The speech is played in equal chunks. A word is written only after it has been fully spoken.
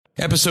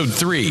Episode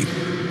 3,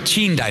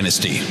 Qin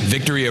Dynasty,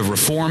 Victory of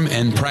Reform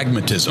and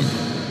Pragmatism.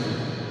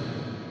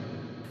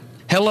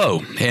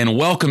 Hello, and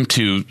welcome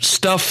to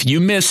Stuff You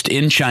Missed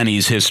in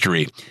Chinese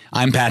History.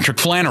 I'm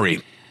Patrick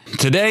Flannery.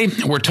 Today,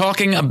 we're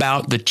talking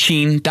about the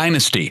Qin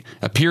Dynasty,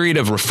 a period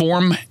of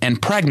reform and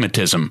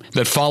pragmatism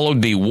that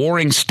followed the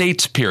Warring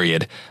States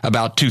period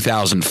about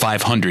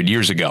 2,500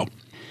 years ago.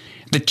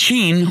 The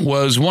Qin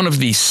was one of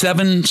the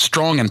 7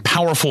 strong and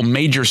powerful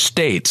major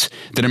states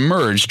that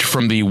emerged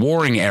from the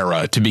Warring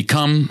era to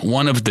become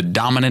one of the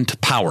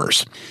dominant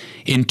powers.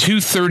 In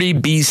 230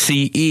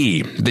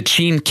 BCE, the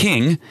Qin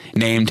king,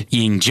 named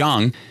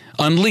Yingjiang,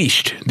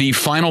 unleashed the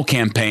final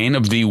campaign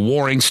of the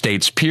Warring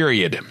States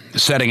period,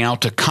 setting out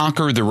to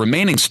conquer the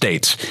remaining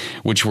states,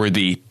 which were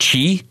the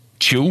Qi,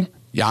 Chu,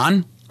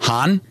 Yan,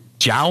 Han,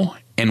 Zhao,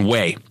 and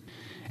Wei.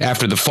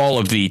 After the fall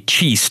of the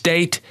Qi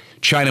state,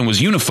 China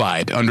was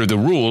unified under the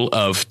rule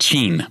of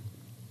Qin.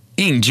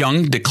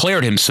 Yingjiang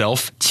declared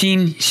himself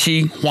Qin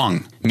Shi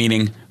Huang,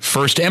 meaning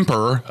first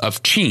emperor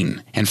of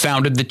Qin, and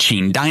founded the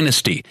Qin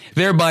dynasty,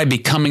 thereby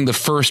becoming the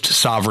first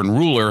sovereign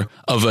ruler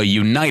of a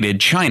united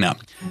China.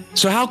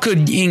 So how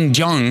could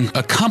Yingjiang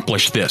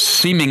accomplish this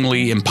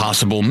seemingly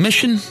impossible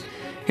mission?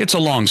 It's a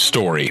long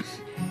story.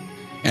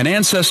 An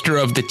ancestor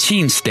of the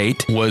Qin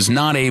state was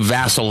not a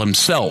vassal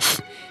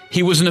himself.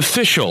 He was an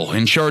official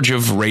in charge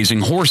of raising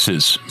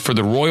horses for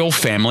the royal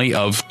family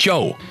of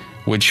Zhou,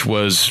 which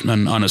was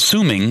an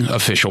unassuming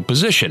official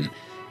position.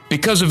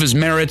 Because of his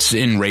merits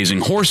in raising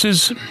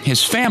horses,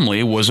 his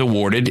family was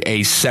awarded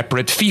a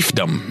separate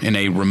fiefdom in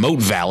a remote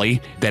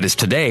valley that is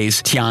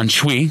today's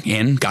Tianshui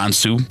in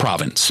Gansu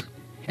province.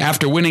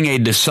 After winning a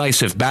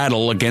decisive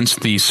battle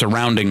against the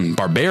surrounding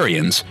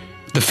barbarians,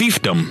 the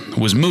fiefdom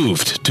was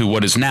moved to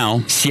what is now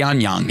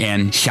Xianyang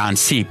and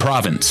Shanxi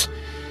province.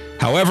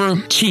 However,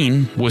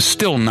 Qin was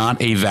still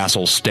not a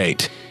vassal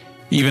state.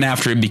 Even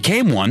after it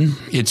became one,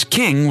 its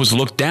king was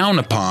looked down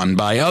upon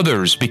by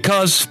others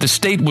because the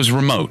state was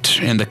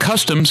remote and the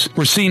customs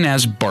were seen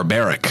as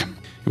barbaric.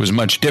 It was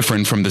much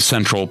different from the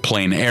Central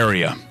Plain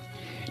area.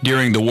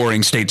 During the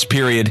Warring States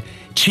period,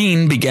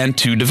 Qin began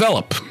to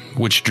develop,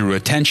 which drew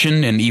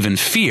attention and even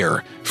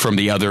fear from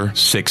the other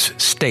 6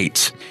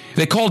 states.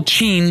 They called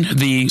Qin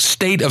the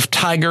state of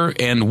tiger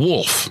and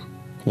wolf.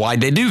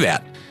 Why'd they do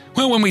that?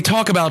 Well, when we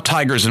talk about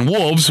tigers and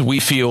wolves, we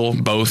feel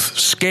both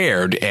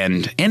scared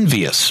and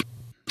envious.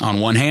 On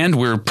one hand,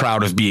 we're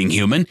proud of being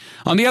human.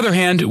 On the other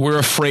hand, we're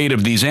afraid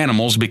of these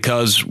animals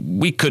because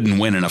we couldn't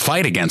win in a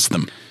fight against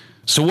them.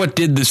 So what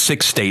did the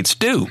 6 states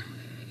do?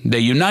 They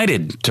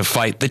united to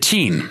fight the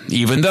Qin,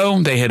 even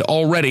though they had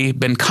already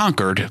been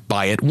conquered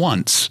by it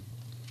once.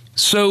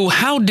 So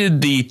how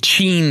did the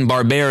Qin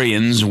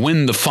barbarians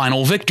win the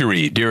final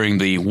victory during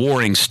the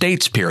Warring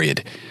States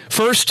period?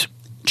 First,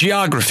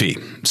 geography.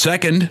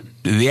 Second,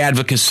 the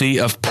advocacy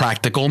of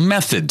practical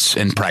methods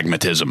and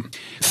pragmatism.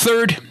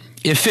 Third,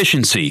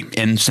 efficiency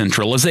and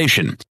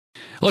centralization.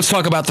 Let's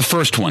talk about the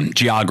first one,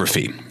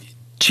 geography.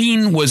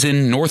 Qin was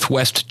in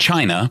northwest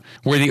China,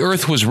 where the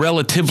earth was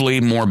relatively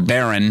more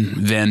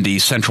barren than the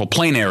Central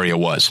Plain area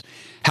was.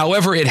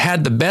 However, it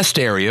had the best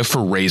area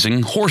for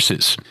raising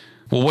horses.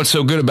 Well, what's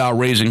so good about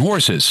raising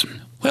horses?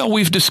 Well,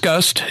 we've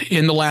discussed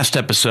in the last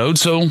episode,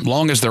 so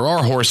long as there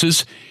are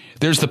horses,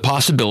 there's the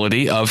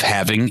possibility of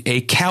having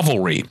a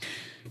cavalry.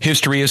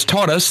 History has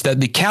taught us that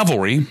the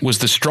cavalry was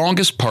the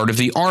strongest part of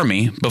the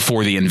army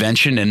before the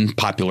invention and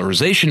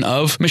popularization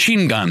of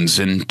machine guns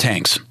and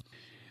tanks.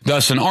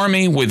 Thus, an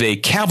army with a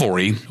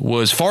cavalry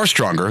was far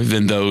stronger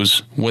than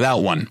those without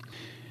one.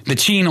 The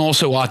Qin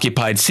also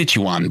occupied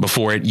Sichuan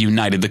before it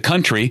united the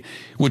country,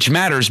 which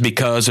matters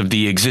because of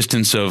the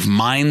existence of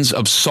mines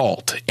of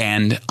salt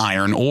and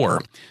iron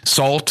ore.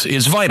 Salt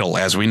is vital,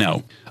 as we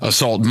know. A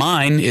salt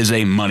mine is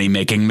a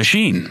money-making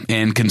machine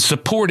and can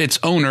support its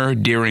owner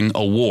during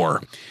a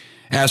war.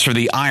 As for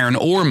the iron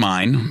ore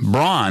mine,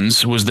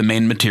 bronze was the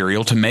main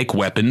material to make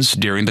weapons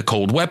during the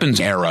Cold Weapons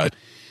era,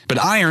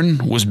 but iron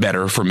was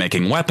better for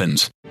making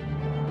weapons.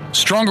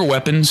 Stronger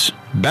weapons,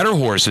 better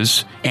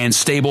horses, and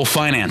stable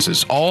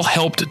finances all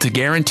helped to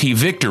guarantee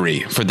victory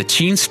for the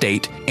Qin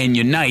state and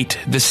unite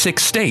the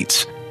 6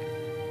 states.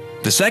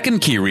 The second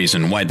key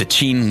reason why the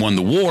Qin won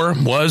the war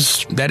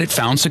was that it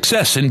found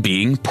success in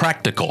being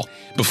practical.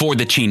 Before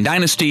the Qin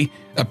dynasty,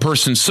 a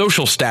person's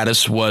social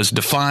status was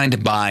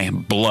defined by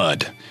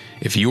blood.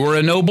 If you were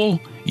a noble,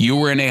 you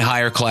were in a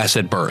higher class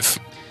at birth.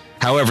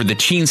 However, the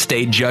Qin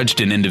state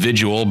judged an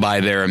individual by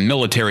their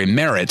military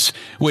merits,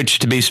 which,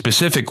 to be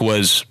specific,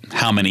 was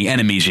how many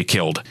enemies you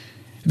killed.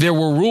 There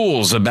were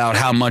rules about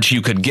how much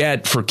you could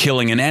get for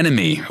killing an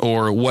enemy,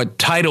 or what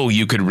title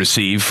you could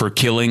receive for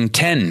killing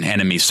 10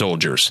 enemy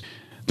soldiers.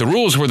 The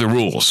rules were the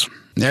rules.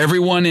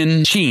 Everyone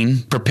in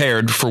Qin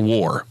prepared for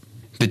war.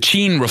 The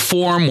Qin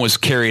reform was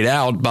carried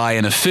out by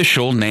an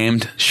official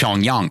named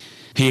Xiangyang.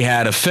 He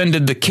had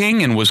offended the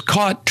king and was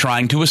caught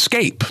trying to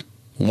escape.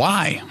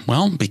 Why?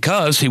 Well,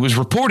 because he was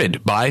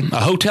reported by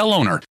a hotel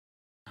owner.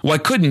 Why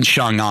couldn't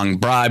Xiangyang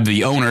bribe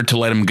the owner to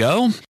let him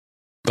go?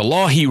 The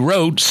law he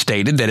wrote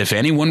stated that if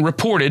anyone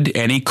reported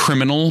any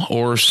criminal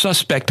or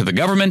suspect to the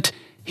government,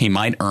 he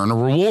might earn a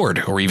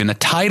reward or even a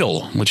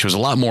title, which was a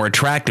lot more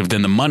attractive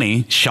than the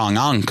money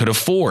Chang'an could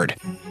afford.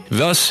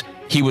 Thus,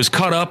 he was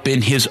caught up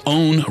in his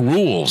own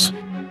rules.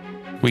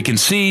 We can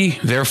see,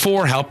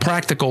 therefore, how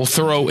practical,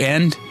 thorough,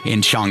 and,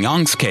 in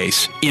Chang'an's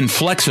case,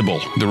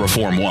 inflexible the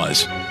reform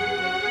was.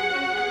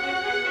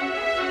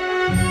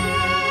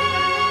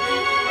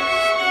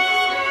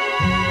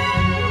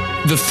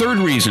 The third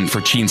reason for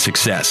Qin's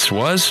success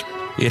was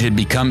it had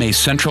become a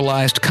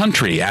centralized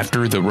country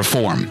after the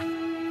reform.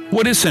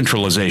 What is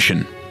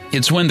centralization?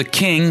 It's when the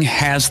king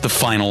has the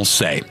final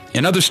say.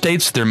 In other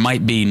states, there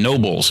might be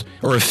nobles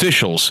or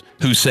officials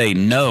who say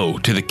no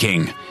to the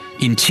king.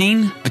 In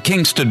Qin, the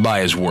king stood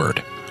by his word.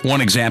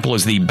 One example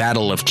is the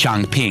Battle of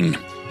Changping.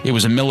 It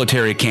was a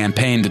military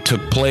campaign that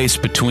took place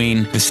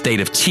between the state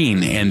of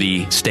Qin and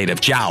the state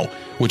of Zhao,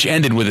 which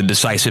ended with a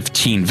decisive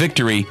Qin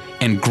victory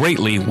and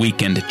greatly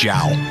weakened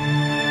Zhao.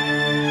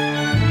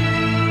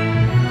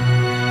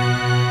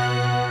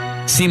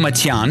 Sima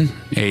Qian,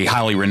 a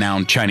highly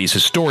renowned Chinese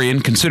historian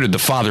considered the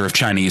father of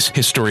Chinese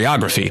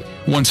historiography,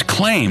 once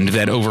claimed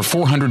that over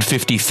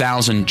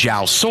 450,000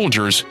 Zhao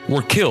soldiers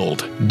were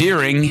killed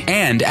during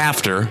and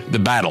after the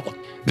battle.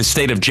 The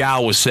state of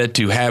Zhao was said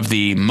to have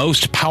the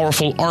most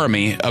powerful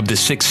army of the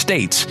 6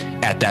 states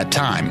at that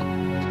time.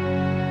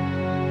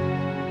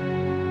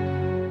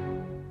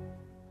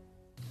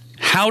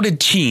 How did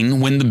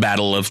Qin win the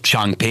Battle of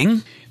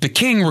Changping? The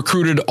king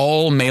recruited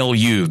all male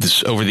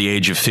youths over the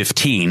age of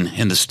 15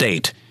 in the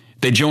state.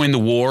 They joined the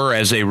war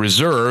as a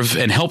reserve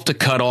and helped to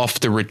cut off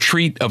the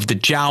retreat of the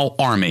Zhao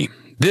army.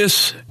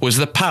 This was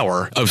the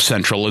power of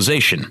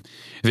centralization.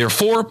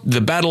 Therefore,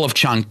 the Battle of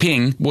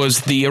Changping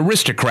was the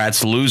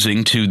aristocrats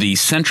losing to the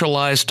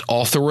centralized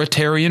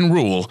authoritarian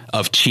rule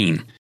of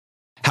Qin.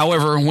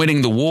 However,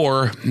 winning the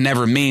war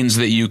never means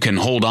that you can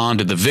hold on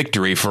to the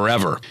victory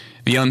forever.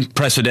 The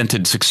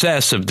unprecedented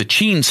success of the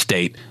Qin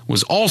state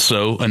was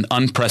also an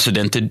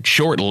unprecedented,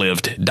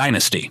 short-lived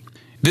dynasty.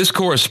 This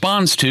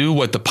corresponds to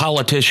what the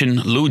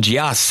politician Lu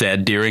Jia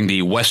said during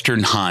the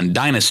Western Han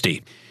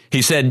dynasty.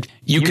 He said,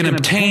 "You can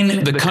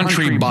obtain the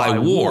country by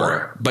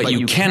war, but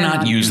you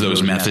cannot use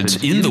those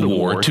methods in the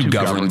war to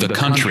govern the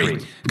country.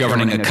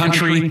 Governing a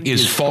country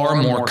is far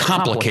more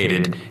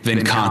complicated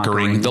than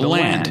conquering the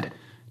land."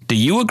 Do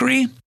you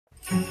agree?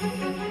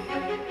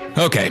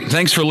 Okay,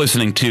 thanks for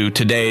listening to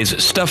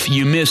today's Stuff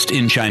You Missed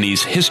in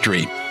Chinese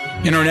History.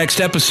 In our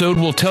next episode,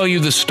 we'll tell you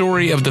the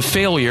story of the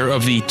failure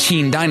of the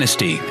Qin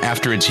dynasty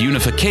after its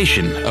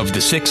unification of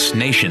the 6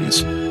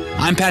 nations.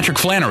 I'm Patrick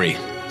Flannery.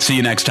 See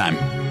you next time.